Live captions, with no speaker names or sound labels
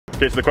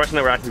Okay, so the question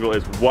that we're asking people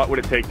is, what would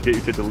it take to get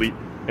you to delete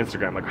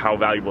Instagram? Like, how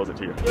valuable is it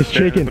to you? It's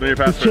shaking.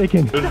 It's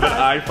shaking. This is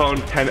an iPhone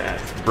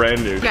XS,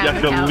 brand new. Yeah, you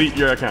have to delete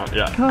your account.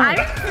 Yeah. I'm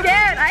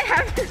scared.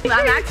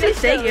 I'm actually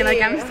shaking.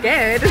 Like, I'm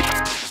scared.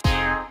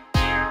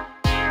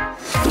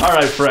 All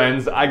right,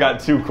 friends, I got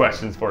 2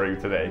 questions for you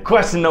today.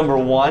 Question number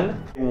 1,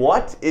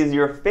 what is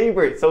your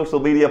favorite social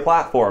media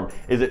platform?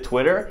 Is it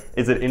Twitter?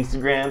 Is it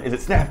Instagram? Is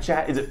it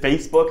Snapchat? Is it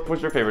Facebook?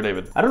 What's your favorite,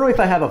 David? I don't know if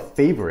I have a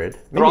favorite.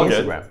 Maybe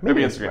Instagram.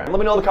 Maybe Instagram. Let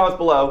me know in the comments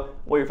below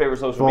what your favorite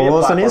social media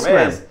platform on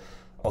Instagram. is.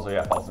 Also,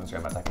 yeah, follow us on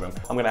Instagram at TechKaboom.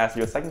 I'm gonna ask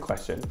you a second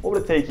question. What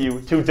would it take you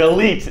to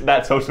delete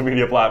that social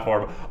media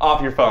platform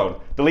off your phone?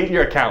 Delete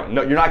your account.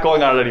 No, you're not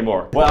going on it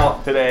anymore.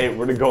 Well, today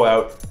we're gonna go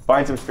out,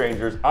 find some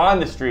strangers on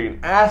the street,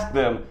 ask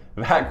them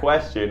that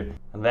question,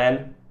 and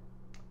then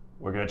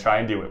we're gonna try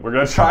and do it. We're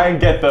gonna try and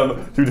get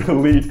them to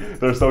delete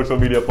their social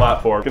media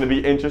platform. It's gonna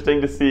be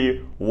interesting to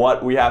see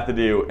what we have to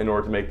do in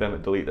order to make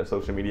them delete their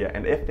social media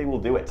and if they will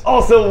do it.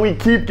 Also, we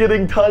keep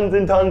getting tons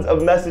and tons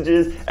of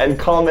messages and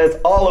comments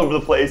all over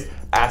the place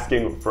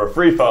asking for a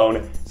free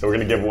phone. So we're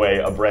gonna give away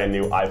a brand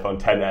new iPhone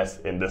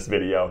XS in this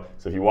video.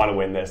 So if you wanna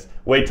win this,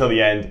 wait till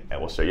the end and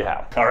we'll show you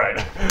how. All right,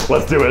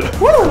 let's do it.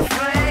 Woo!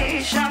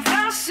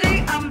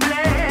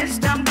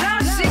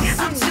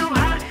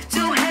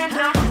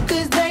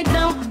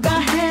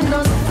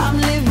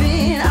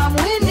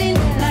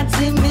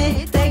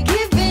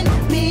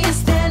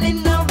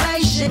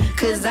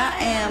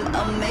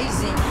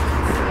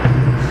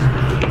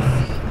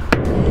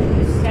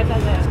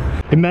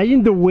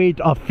 Imagine the weight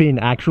of Finn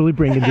actually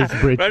bringing this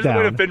bridge down. Imagine the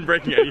weight of Finn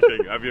breaking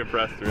anything. I'd be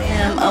impressed. Really.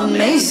 I'm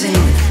amazing.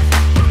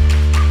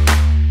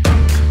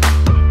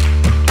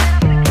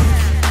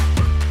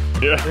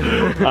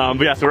 Yeah.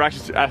 But yeah, so we're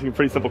actually asking a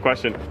pretty simple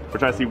question. We're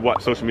trying to see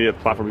what social media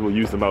platform people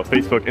use the most.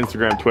 Facebook,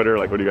 Instagram, Twitter,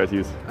 like what do you guys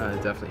use?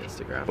 Definitely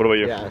Instagram. What about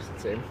you? Yeah, it's the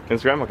same.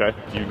 Instagram, okay.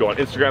 Do you go on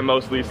Instagram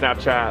mostly,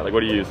 Snapchat, like what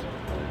do you use?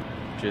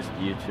 Just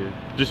YouTube.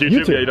 Just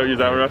YouTube? Yeah, you don't use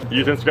that much? You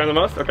use Instagram the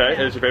most? Okay,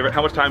 yeah. Is your favorite?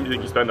 How much time do you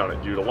think you spend on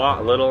it? Do you use a lot,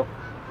 a little?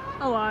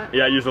 A lot.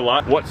 Yeah, I use a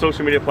lot. What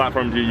social media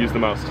platform do you use the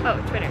most? Oh,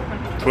 Twitter.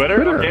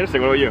 Twitter? Okay,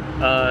 interesting. What about you?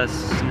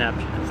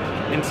 Snapchat.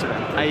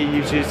 Instagram. I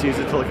usually just use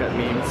it to look at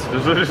memes.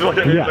 Just look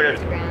at memes? Yeah. Okay.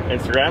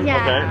 Instagram?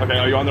 Yeah. Okay. Okay,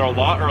 are you on there a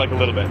lot or like a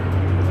little bit?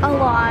 A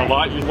lot. A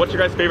lot? What's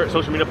your guys' favorite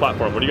social media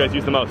platform? What do you guys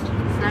use the most?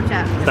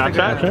 Snapchat.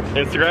 Snapchat?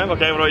 Instagram?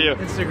 Okay, what about you?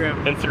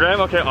 Instagram. Instagram?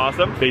 Okay,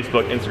 awesome.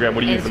 Facebook, Instagram,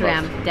 what do you use the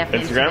most? Instagram,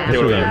 definitely Instagram? Okay,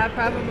 what about Yeah,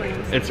 probably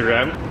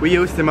Instagram? We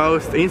use the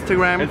most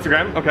Instagram.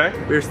 Instagram, okay.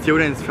 We're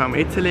students from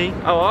Italy.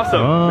 Oh,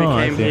 awesome. Oh, We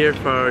I came see. here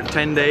for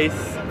 10 days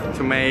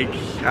to make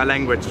a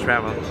language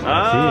travel.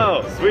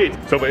 Oh, sweet.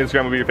 So but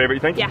Instagram would be your favorite,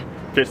 you think? Yeah.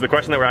 Okay, so the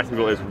question that we're asking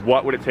people is,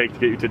 what would it take to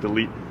get you to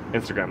delete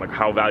Instagram? Like,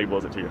 how valuable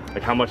is it to you?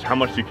 Like, how much do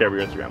you care about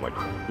your Instagram? Like,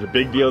 is it a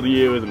big deal to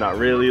you? Is it not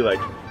really? Like,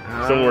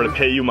 if someone were to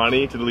pay you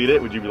money to delete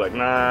it, would you be like,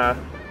 nah?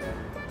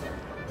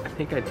 I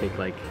think I'd take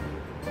like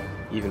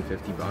even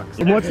 50 bucks.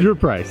 And what's your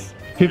price?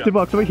 50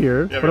 bucks over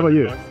here. Yeah, what about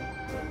you?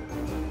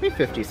 Maybe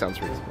 50 sounds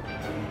reasonable.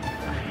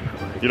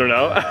 You don't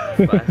know?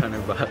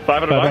 500 bucks.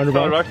 500 bucks?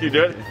 500 bucks, you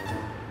do it?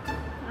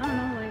 I don't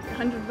know, like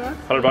 100 bucks.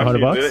 100 bucks, 100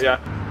 you bucks? do it, yeah.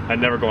 I'd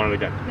never go on it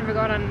again. Never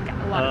got on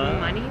a lot of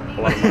money. Maybe?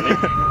 A lot of money?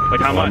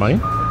 Like how much? Money?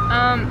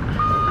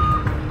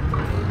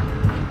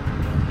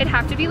 It'd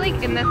have to be like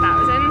in the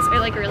thousands or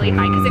like really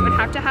high because it would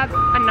have to have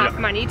enough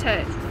money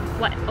to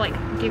like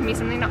give me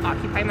something to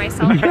occupy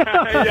myself.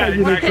 Yeah,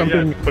 You need exactly.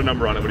 something- Yeah. Put a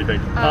number on it, what do you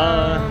think?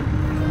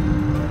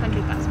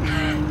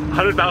 100,000.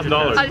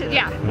 $100,000?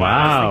 Yeah.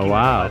 Wow,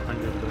 wow.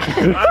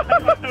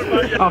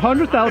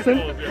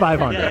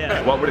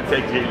 100,500. What would it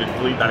take to get you to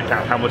delete that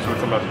account? How much would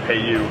someone else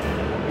pay you?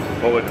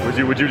 What would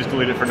you just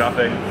delete it for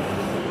nothing?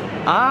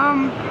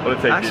 What would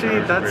it take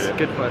Actually, to that's a it?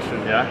 good question.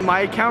 Yeah?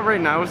 My account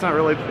right now is not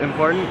really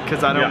important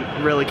because I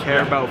don't really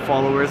care about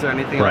followers or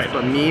anything else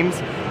but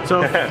memes.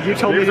 So if you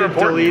told me Memes are to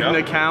important, delete you know? an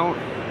account,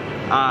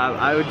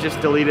 I would just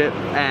delete it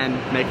and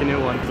make a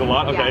new one. It's a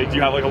lot? Okay. Yeah. Do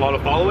you have like a lot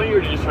of following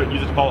or do you just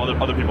use it to follow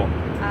other people?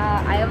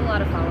 I have a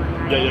lot of following.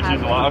 Yeah, you just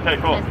use a lot? Okay,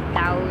 cool.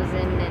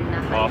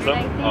 1,100, Awesome,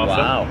 I think. awesome.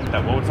 Wow.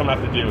 Yeah, what would someone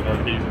have to do in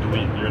order to get you to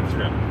delete your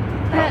Instagram?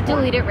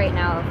 Delete it right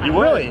now. You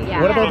would?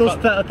 Yeah. What about those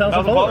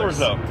 1,000 followers?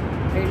 though?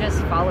 You're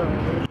just following.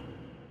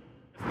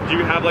 Do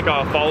you have like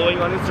a following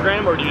on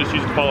Instagram or do you just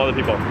use it to follow other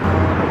people? A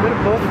bit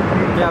of both.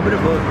 Yeah, a bit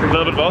of both. A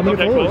little bit of both? How many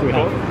Okay, cool, followers do you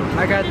cool. have?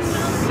 I got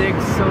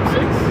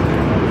 606.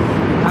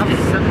 I have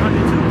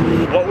 702.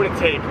 What would it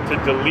take to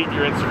delete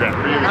your Instagram?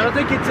 I don't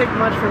think it'd take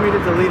much for me to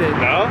delete it.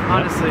 No?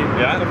 Honestly.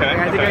 Yeah, okay.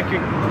 I think I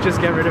could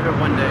just get rid of it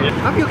one day.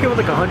 Yeah. I'd be okay with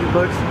like 100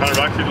 bucks. 100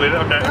 bucks you delete it?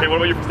 Okay. Okay,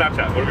 what about you for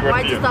Snapchat? What would be worth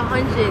Why to you? just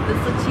 100?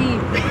 That's so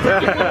cheap.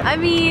 I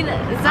mean,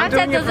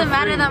 Snapchat doesn't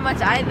matter that much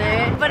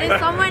either. But if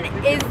someone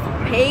is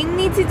paying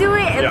me to do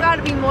it, it's got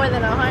to be more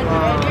than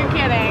 100. You're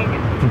kidding.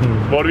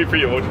 What would it be for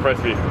you? What would your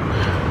price be?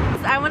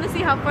 I want to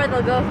see how far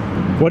they'll go.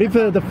 What if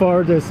the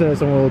farthest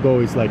someone will go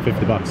is like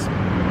 50 bucks?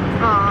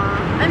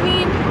 I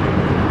mean,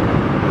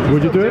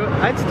 Would you do it?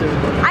 I'd still do it.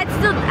 I'd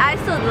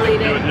still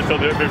delete it. You still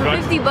do it for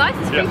 $50? 50 bucks?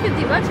 It's free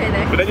 50 bucks right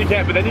there. But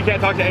then you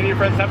can't talk to any of your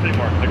friends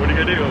anymore. Like, what are you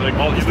gonna do? Like, you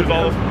lose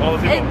all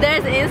those people.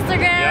 There's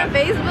Instagram,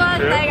 Facebook.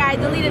 Sure. Like I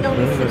deleted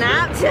only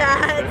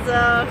Snapchat,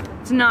 so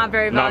it's not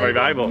very valuable. Not very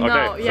valuable. No,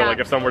 Okay. yeah. So like,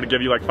 if someone were to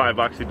give you like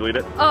 $5, you delete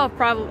it. Oh,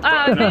 probably.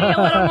 Maybe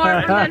a little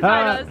more than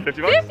 $5.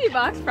 50 bucks? 50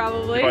 bucks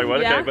probably. Probably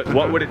would. Yeah. Okay. But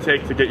what would it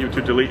take to get you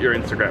to delete your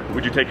Instagram?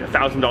 Would you take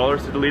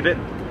 $1,000 to delete it?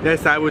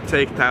 Yes, I would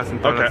take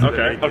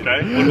 $1,000.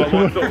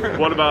 Okay.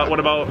 What about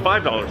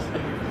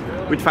 $5?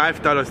 With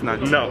 $5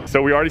 not. No.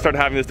 So we already started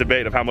having this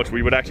debate of how much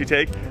we would actually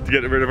take to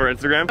get rid of our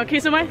Instagram. Okay,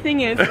 so my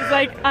thing is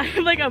like I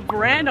have like a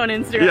brand on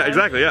Instagram. Yeah,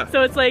 exactly, yeah.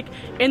 So it's like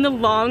in the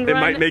long run, It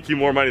might make you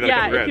more money than a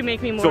couple grand. Yeah, it can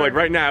make me more. So like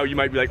right now, you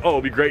might be like, oh,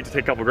 it'd be great to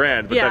take a couple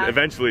grand, but then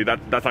eventually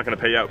that's not going to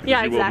pay out because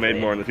Yeah, you will have exactly.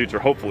 made more in the future,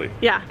 hopefully.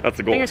 Yeah. That's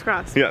the goal. Fingers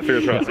crossed. Yeah,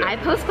 fingers crossed. Yeah. I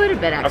post quite a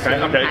bit actually.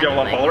 Okay. Do you have a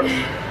lot of followers?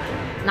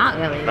 Not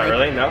really. Not like,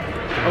 really. No.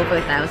 Over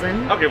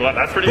 1,000. Okay, well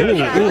that's pretty good. Ooh,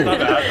 That's ooh. not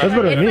bad. That's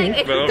better than me.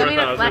 It's But over don't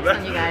even 1,000. flex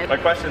on you guys. My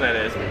question then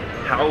is,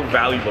 how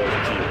valuable is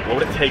it to you? What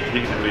would it take to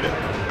get you to delete it?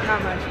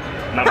 Not much.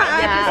 Not much.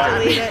 Yeah.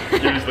 Delete it.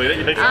 You just delete it?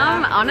 You think so?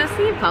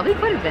 Honestly, probably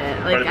quite a bit.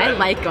 Like Quite a I bit?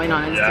 like going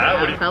on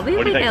Instagram. Yeah? Probably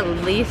what do you like think?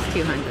 at least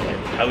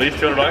 200. At least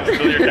 $200 to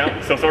delete your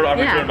account? So sort of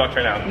offering Yeah. $200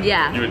 right now.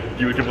 Yeah.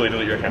 You would completely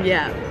delete your account?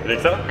 Yeah. You think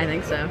so? I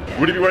think so.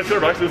 Would it be worth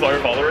 $200 to lose all your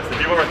followers? If you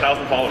have over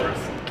 1,000 followers.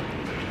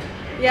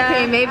 yeah.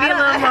 Okay, maybe a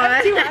little more.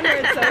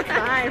 200, so it's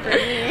fine for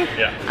me.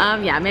 Yeah.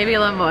 Yeah, maybe a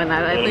little more now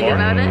that I little think more?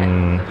 about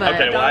it. But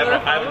Okay, well I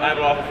have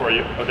an offer for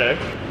you, okay?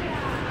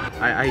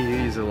 I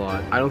use it a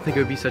lot. I don't think it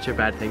would be such a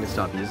bad thing to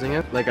stop using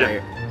it. Like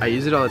Yeah. I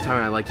use it all the time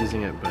and I like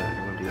using it, but it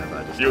won't be that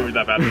bad. Just You would be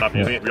that bad to stop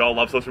using it. We all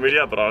love social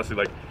media, but honestly,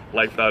 like,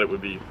 life without it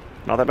would be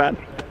not that bad.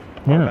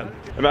 Yeah.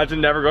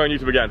 Imagine never going on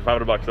YouTube again,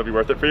 $500. That'd be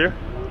worth it for you?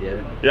 yeah.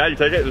 Yeah, you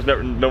take it?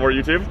 There's no more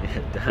YouTube?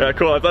 Yeah,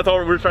 cool. That's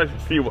all we're trying to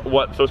see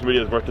what social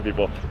media is worth to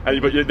people.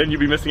 And then you'd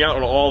be missing out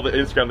on all the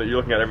Instagram that you're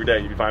looking at every day.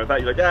 You'd be fine with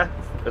that? You're like, yeah,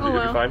 it'd be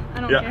fine. I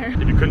don't yeah. care. If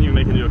you couldn't even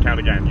make a new account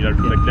again, you know,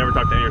 like never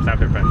talk to any of your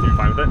Snapchat friends, you'd be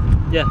fine with it?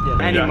 Yeah.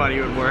 Any Yeah. money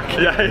would work.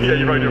 Yeah,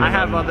 you probably do. I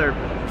have other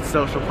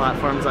social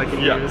platforms I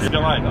can Yeah, use. you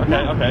don't mind.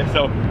 Okay.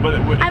 So, but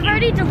I've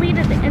already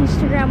deleted the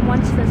Instagram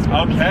once this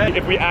month. Okay.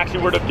 If we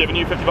actually would have given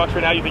you $50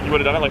 right now, you think you would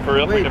have done it, like for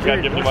real? Like, if we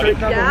had given you money?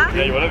 Yeah.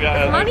 Yeah, you would have.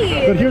 Yeah.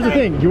 Money. But here's the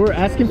thing, you were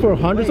asking for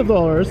hundreds of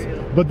dollars,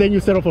 but then you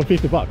settled for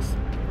 $50. That's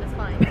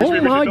fine. Oh we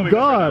should my go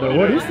god, this way.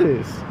 what is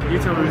this? You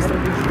tell me to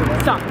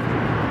stop. stop.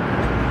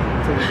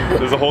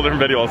 There's a whole different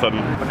video all of a sudden.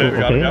 Okay, we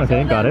got it. Yeah.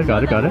 Okay, got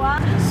it.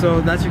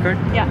 So that's your card?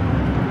 Yeah.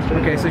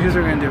 Okay, so here's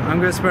what we're gonna do. I'm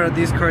gonna spread out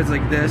these cards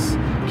like this.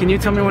 Can you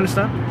tell me when to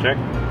stop? Okay.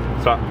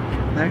 Stop.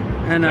 There.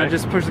 And Okay.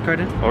 just push the card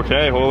in.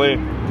 Okay, holy.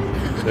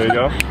 There you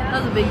go. That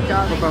was a big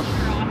job.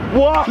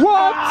 What?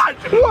 What?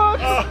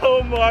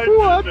 Oh my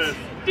What? goodness.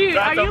 Dude,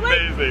 That's are you like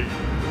amazing.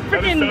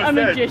 freaking That is so a sick.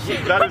 magician?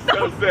 That is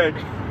so sick.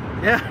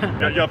 Yeah.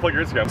 Yeah, you gotta plug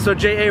your Instagram. So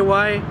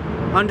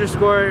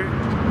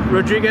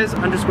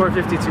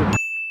JAY_Rodriguez_52.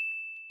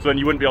 So then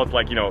you wouldn't be able to,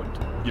 like, you know,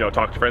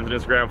 talk to friends on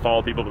Instagram,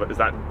 follow people, but is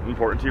that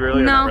important to you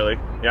really? Or No. not really?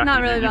 Yeah,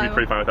 Not really You'd be valuable.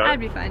 pretty fine with that? I'd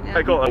be fine, yeah.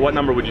 Okay, cool. What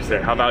number would you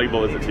say? How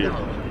valuable is it to you?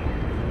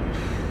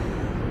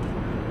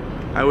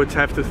 I would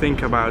have to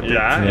think about it.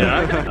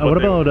 Yeah. What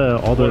about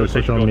all What the would it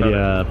take to social go without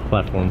media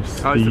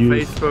platforms? Oh, Do it's you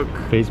use Facebook.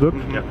 Facebook?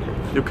 Yeah.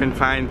 You can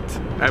find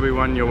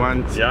everyone you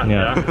want. Yeah.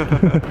 Yeah.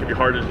 It'd be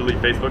harder to delete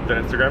Facebook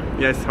than Instagram?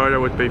 Yes, harder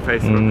would be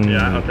Facebook.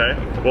 Yeah, okay.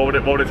 What would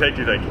it take,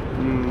 do you think?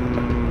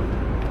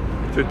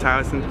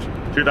 2,000.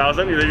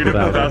 2,000? You think you do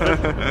 2,000?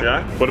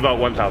 Yeah? What about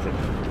 1,000?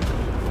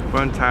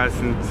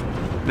 1,000.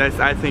 That's,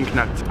 I think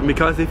not.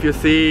 Because if you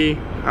see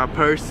a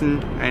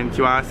person and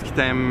you ask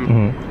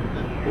them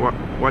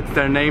what's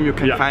their name, you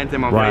can find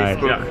them on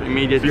Facebook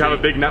immediately. So you have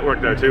a big network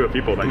there too of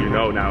people that you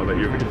know now that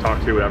you can talk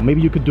to. Whatever.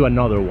 Maybe you could do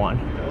another one.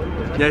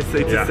 Yes,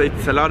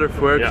 it's a lot of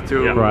work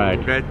to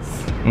get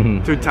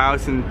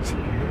 2,000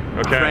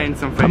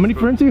 friends on Facebook. How many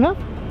friends do you have?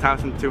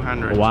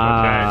 1,200.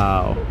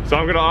 Wow. Okay. So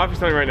I'm going to offer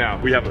something right now.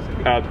 We have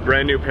a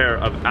brand new pair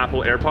of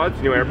Apple AirPods,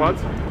 new AirPods.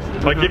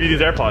 If I give you these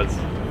AirPods,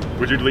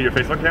 would you delete your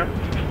Facebook account?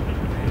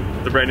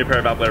 It's a brand new pair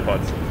of Apple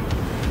AirPods.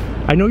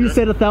 I know you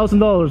said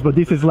 $1,000, but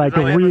this is like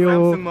a I have a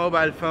real... Samsung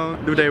mobile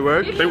phone. Do they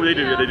work? They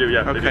do,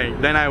 yeah. Okay,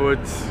 then I would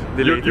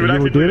delete You would it.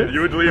 actually delete it?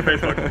 You would delete your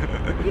Facebook.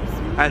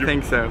 I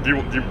think so. Do you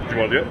want to do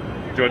it?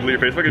 Do you want to delete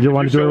your Facebook? You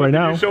want to do it right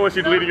now? If you show us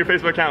you deleting your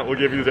Facebook account, we'll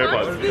give you these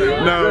AirPods.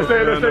 No,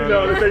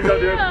 They're saying no.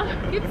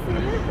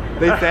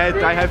 They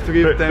said I have to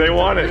give them. They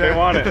want it.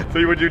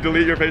 So would you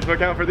delete your Facebook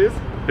account for these?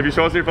 If you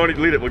show us your phone, you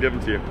delete it, we'll give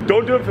them to you.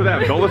 Don't do it for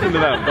them. Don't listen to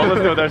them. Don't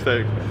listen to what they're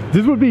saying.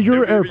 This would be your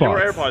Your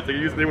AirPods. AirPods.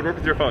 They would work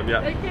with your phone,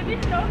 yeah.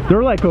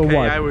 They're like a Okay,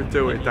 what? I would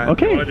do it then.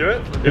 Okay. You want to do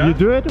it? If you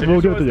do it, If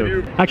we'll show give it to us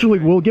you. Actually,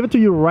 we'll give it to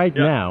you right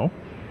Yeah. now.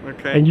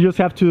 Okay. And you just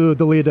have to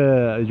delete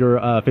your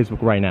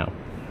Facebook right now.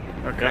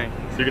 Okay.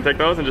 So you can take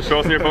those and just show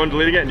us on your phone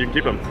deleting it and you can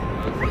keep them.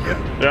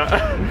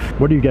 Yeah.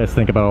 What do you guys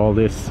think about all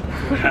this?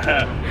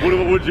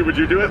 Would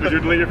you do it? Would you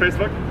delete your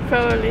Facebook?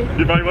 Probably.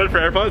 You probably would for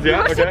AirPods,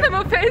 yeah? Most of them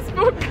on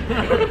Facebook.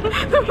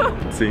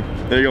 Let's see.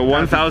 There you go,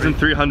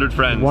 1,300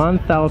 friends.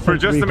 1,300 For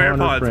just some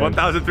AirPods, friends.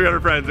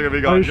 1,300 friends are gonna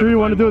be gone. Are you sure you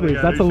want to do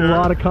this? That's a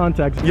lot of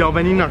contacts. Ja,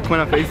 wenn ich noch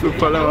keiner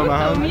Facebook-Follower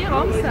machen.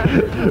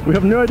 We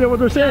have no idea what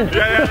they're saying.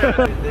 Yeah.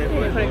 Put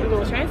a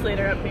Google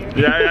Translator up here.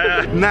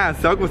 Yeah. Na,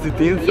 sag, was ich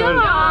dienen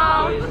soll.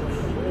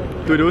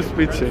 Du das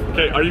bitte.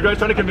 Okay, are you guys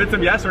trying to convince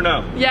him yes or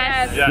no?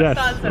 Yes. Yes.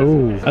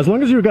 Oh, as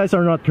long as you guys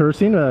are not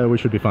cursing, we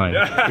should be fine.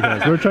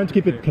 Because we're trying to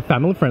keep it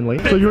family friendly.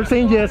 So you're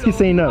saying yes, he's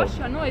saying no. Is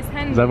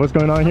that what's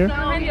going on here?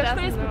 Can you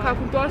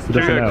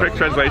get a quick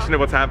translation of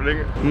what's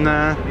happening?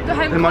 Nein,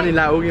 dann muss ich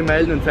Lauri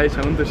melden und sagst,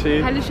 einen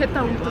Unterschied. So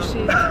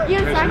funny.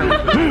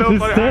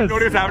 I have no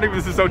idea what's happening, but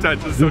this is so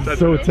tense. This is so tense.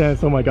 So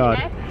tense. Oh my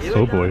god.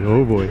 Oh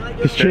boy.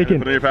 He's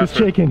shaking. He's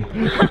shaking.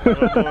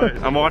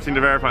 I'm watching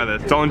to verify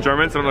this. It's all in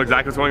German, so I don't know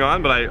exactly what's going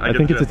on, but I I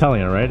think it's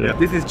Italian, right? Yeah.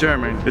 This is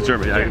German. It's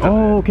German, yeah.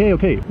 Oh, okay.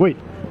 Wait,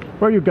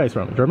 where are you guys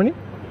from? Germany?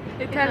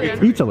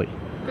 Italian. Italy.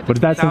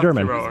 But that's in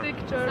German.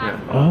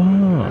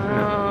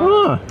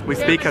 Oh. We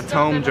speak at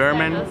home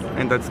German,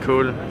 and that's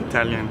cool.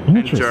 Italian and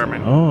Interesting.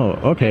 German. Oh,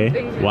 okay.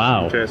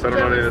 Wow. Okay, so I don't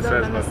know what it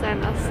says, but...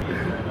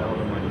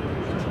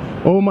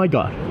 Oh my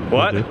god.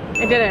 What?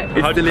 Okay. I did it.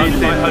 It's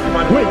deleted.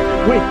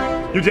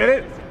 Wait. You did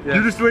it? Yeah.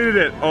 You just deleted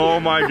it. Oh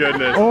my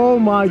goodness. Oh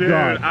my Dude,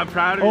 god. I'm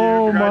proud of you.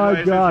 Oh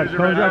my god.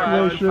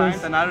 Congratulations.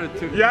 Congratulations. Another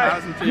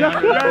Yeah.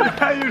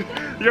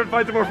 2,300. You can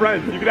find some more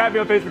friends. You can add me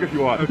on Facebook if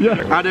you want.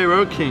 Yeah. Are they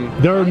working?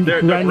 They're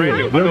They're brand brand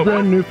new. new. They're Unopened.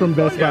 brand new from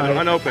Best Yeah, Buy.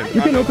 they're unopened.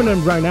 You can open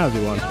them right now if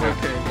you want. Okay.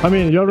 I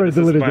mean, you already This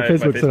is deleted my your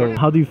Facebook, so Facebook.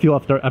 how do you feel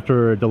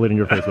after deleting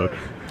your Facebook?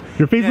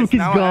 Your Facebook is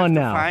now gone I have to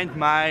now. find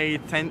my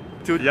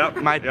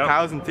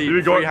 1,300.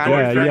 You go Yeah,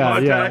 contacts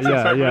yeah. and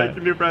start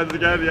making new friends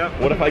again. Yeah.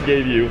 What if I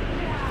gave you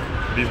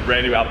these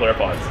brand new Apple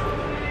AirPods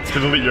to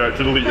delete your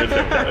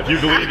Instagram? If you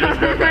delete your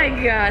Instagram, Oh my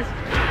gosh.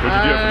 would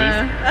you do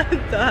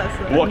it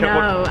for these?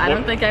 No, I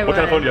don't think I What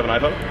kind of phone would. do you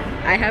have? An iPhone?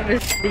 I have a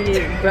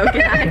shitty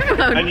broken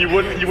iPhone. And you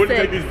wouldn't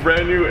take these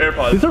brand new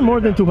AirPods? These are more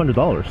than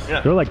 $200.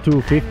 Yeah. They're like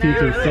 $250,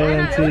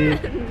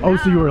 $270. Oh,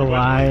 so you were You wouldn't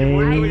lying.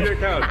 delete your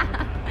account.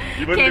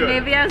 You wouldn't Okay, do it.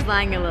 maybe I was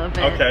lying a little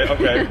bit. Okay.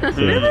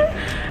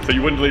 So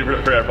you wouldn't delete her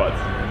AirPods?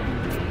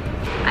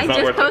 I not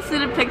just worth it.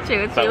 posted a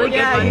picture. It's not really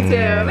worth good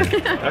it. one too.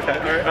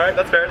 Okay, alright,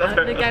 that's fair, that's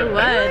fair. I think that's I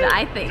fair. would.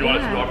 I think. Do you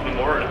want us to Yeah. offer them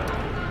more or not?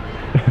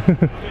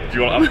 Do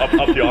you want to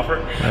up the offer?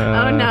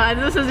 Oh no,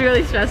 this is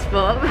really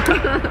stressful.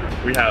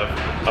 We have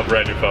a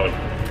brand new phone.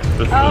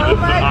 This is an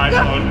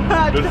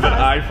iPhone. This is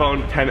an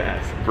iPhone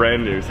 10s,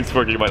 brand new,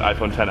 64GB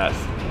iPhone 10s.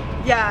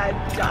 Yeah,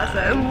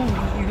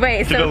 Jocelyn.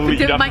 Wait, so You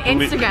do have my to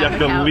delete- Instagram You have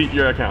to account. delete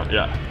your account,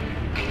 yeah.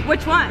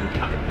 Which one?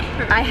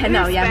 I had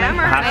no, yeah, Spam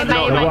or- Has to The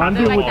one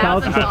my with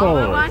thousands of 1,000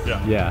 follower followers.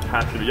 one? Yeah.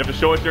 Has to be. You have to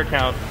show us your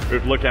account. We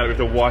have to look at it. We have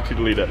to watch you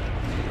delete it.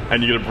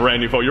 And you get a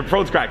brand new phone. Your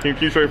phone's cracked. Can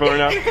you show your phone right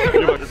now?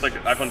 You have just like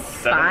iPhone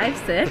 7. 5,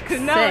 6,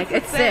 No, 6.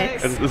 it's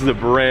It's 6. This is a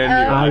brand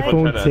new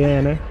iPhone 10s.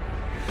 10.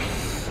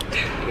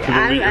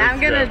 I'm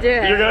gonna do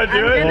it. You're gonna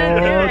do it?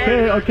 I'm gonna do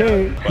it.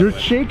 Okay. You're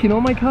shaking. Oh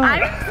my god.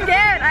 I'm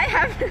scared. I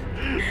have.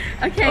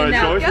 Okay, Alright,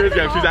 show no. us your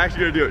account. She's actually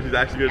gonna do it. She's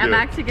actually gonna do I'm it.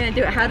 actually gonna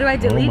do it. How do I Oh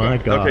delete my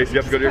it? god. Okay, so you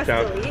have to go to your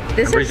account. This I'm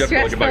pretty is sure you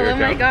have to stressful. log Oh in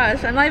by my your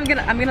gosh. I'm not even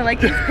gonna. I'm gonna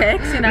like these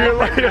pics, you know. You're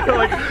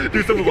like,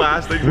 do some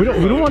last things. We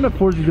don't want to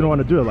force you to want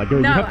to do it. Like, you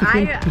No, have to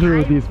think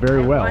through these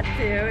very well. want to.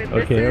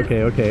 This is-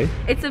 Okay.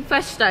 It's a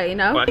fresh start, you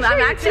know. What? I'm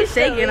actually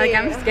shaking. Like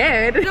I'm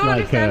scared. I don't Like,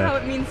 understand how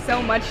it means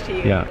so much to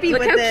you. Yeah.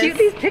 Look how cute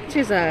these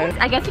pictures are.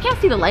 I guess you can't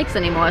see the likes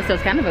anymore, so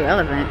it's kind of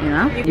irrelevant, you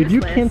know. If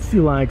you can't see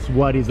likes,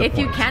 what is the If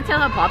you point? can't tell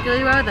how popular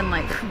you are, then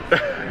like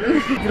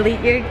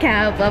delete your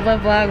account, blah blah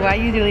blah. Why are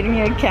you deleting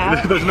your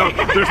account? there's no,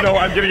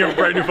 I'm getting a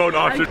brand new phone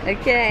option.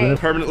 Okay.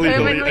 Permanently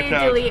delete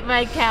account. delete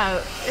my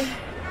account.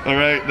 All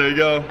right, there you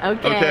go.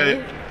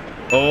 Okay.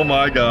 Oh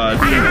my God.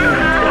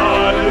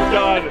 It's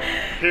gone.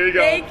 Here you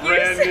go. Thank you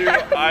brand new so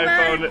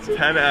iPhone much.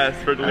 10s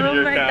for deleting Oh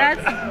your my,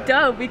 account. that's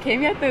dope. We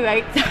came here at the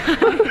right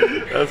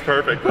time. That's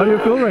perfect. How do you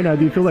feel right now?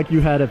 Do you feel like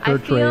you had a fair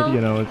trade? feel-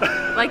 You know.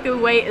 Like the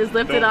weight is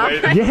lifted The off.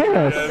 weight-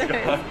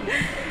 Yes.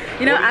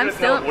 You know, What are I'm gonna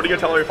still. What are you gonna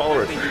tell all your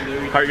followers?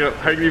 How are you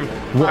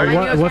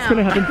gonna What's going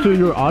to happen to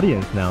your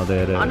audience now?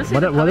 That Honestly, what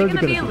they're are probably they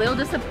gonna be a gonna little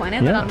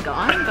disappointed Yeah. that I'm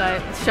gone, but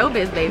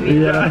showbiz, baby.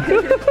 Yeah.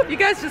 You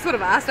guys just would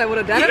have asked, I would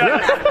have done it.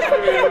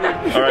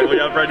 All right, we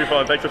got a brand new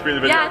phone. Thanks for being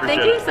the video. Yeah,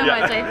 thank you so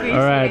much. I appreciate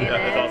All right. it. Yeah,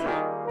 that's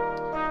awesome.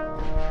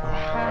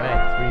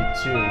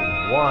 Alright, 3,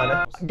 2,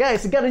 1.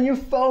 Guys, I got a new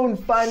phone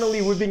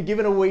finally. We've been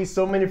giving away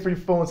so many free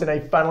phones and I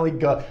finally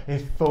got a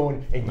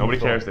phone. Nobody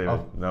cares, David.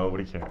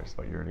 Nobody cares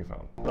about your new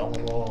phone.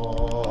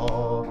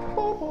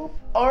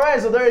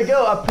 Alright, so there you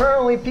go.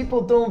 Apparently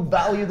people don't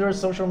value their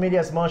social media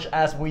as much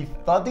as we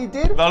thought they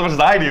did. Not as much as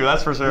I do,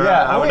 that's for sure.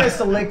 Yeah, only a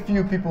select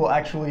few people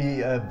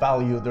actually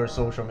value their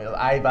social media.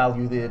 I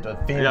valued it,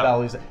 Finn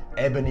values it,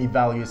 Ebony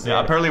values it. Yeah,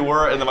 apparently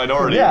we're in the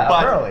minority. Yeah,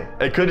 but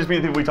apparently. It could just be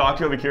the people we talk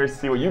to. I'd be curious to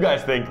see what you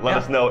guys think. Let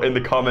us know in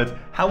the comments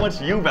how much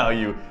you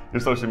value your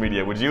social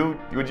media. Would you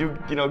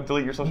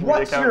delete your social media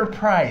What's account? your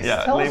price?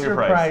 Yeah, Tell us name your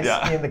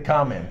price in the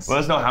comments. Let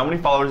us know how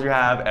many followers you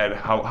have and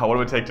what it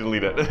would take to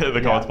delete it in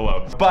the comments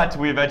below. But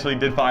we eventually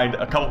did find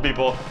a couple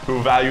people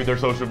who valued their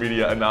social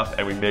media enough,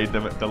 and we made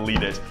them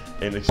delete it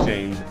in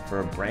exchange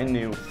for a brand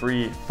new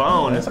free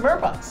phone. And some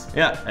AirPods.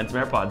 Yeah, and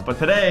some AirPods. But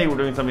today we're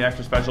doing something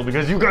extra special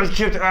because you guys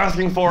kept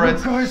asking for it.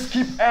 You guys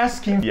keep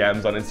asking.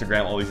 DMs on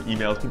Instagram, all these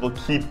emails, people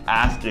keep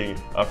asking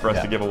for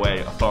us to give away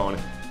a phone.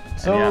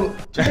 So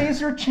today is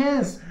your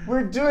chance.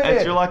 We're doing it.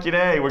 It's your lucky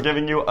day. We're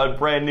giving you a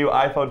brand new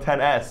iPhone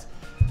XS.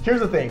 Here's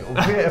the thing,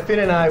 Finn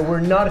and I, we're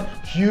not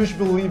huge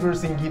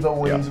believers in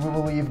giveaways. We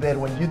believe that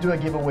when you do a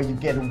giveaway, you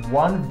get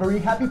one very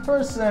happy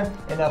person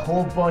and a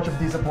whole bunch of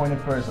disappointed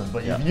persons.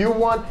 But if you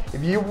want,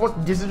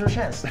 this is your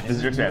chance. This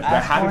is your chance. The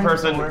happy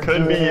person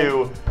could be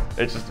you.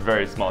 It's just a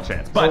very small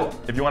chance. But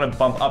if you want to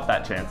bump up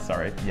that chance,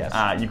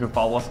 you can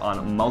follow us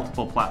on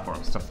multiple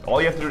platforms. So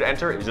all you have to do to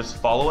enter is just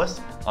follow us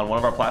on one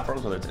of our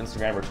platforms, whether it's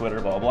Instagram or Twitter,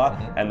 blah, blah,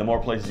 blah. And the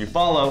more places you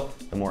follow,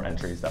 the more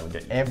entries that would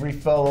get you. Every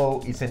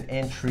follow is an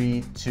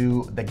entry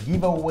to the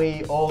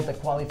giveaway. All the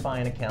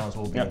qualifying accounts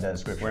will be in the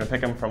description. We're gonna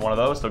pick them from one of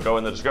those, so go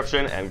in the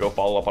description and go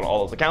follow up on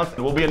all those accounts.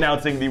 And we'll be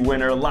announcing the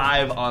winner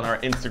live on our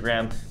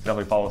Instagram.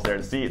 Definitely follow us there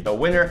to see the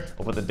winner.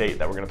 We'll put the date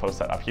that we're gonna post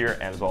that up here,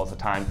 and as well as the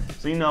time,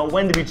 so you know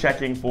when to be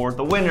checking for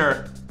the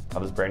winner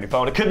of this brand new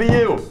phone. It could be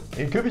you.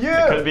 It could be you.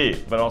 It could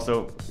be, but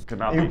also it could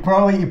not be. It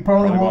probably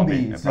won't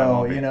be.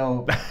 So, you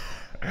know.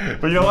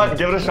 But you know what?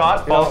 Give it a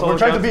shot. We're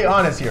trying to be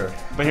honest here.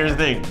 But here's the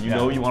thing. You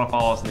know you want to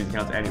follow us on these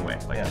accounts anyway.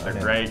 Like they're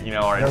great. You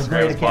know, our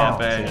Instagram's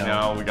popping. You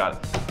know, we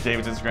got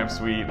David's Instagram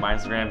sweet. My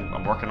Instagram,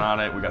 I'm working on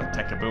it. We got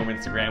the TechKaboom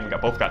Instagram. We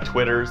both got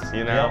Twitters.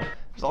 You know,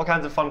 there's all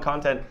kinds of fun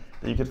content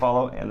that you could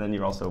follow, and then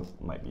you also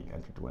might be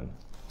entered to win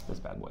this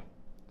bad boy.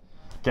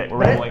 Okay, we're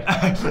rambling.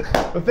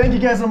 Well, thank you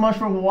guys so much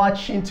for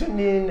watching. Tune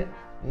in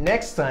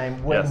next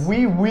time when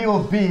we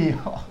will be.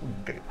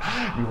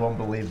 You won't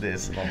believe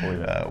this. You won't believe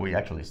it. We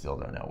actually still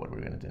don't know what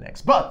we're gonna do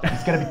next, but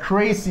it's gonna be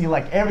crazy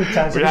like every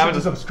time. So be sure to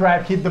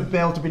subscribe, hit the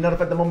bell to be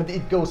notified the moment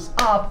it goes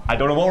up. I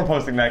don't know what we're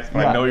posting next,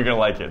 but I know you're gonna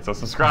like it. So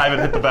subscribe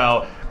and hit the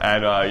bell,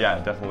 and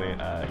definitely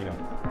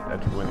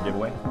enter to win the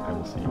giveaway. And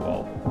we'll see you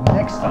all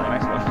next time. On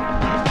the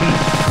next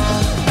one.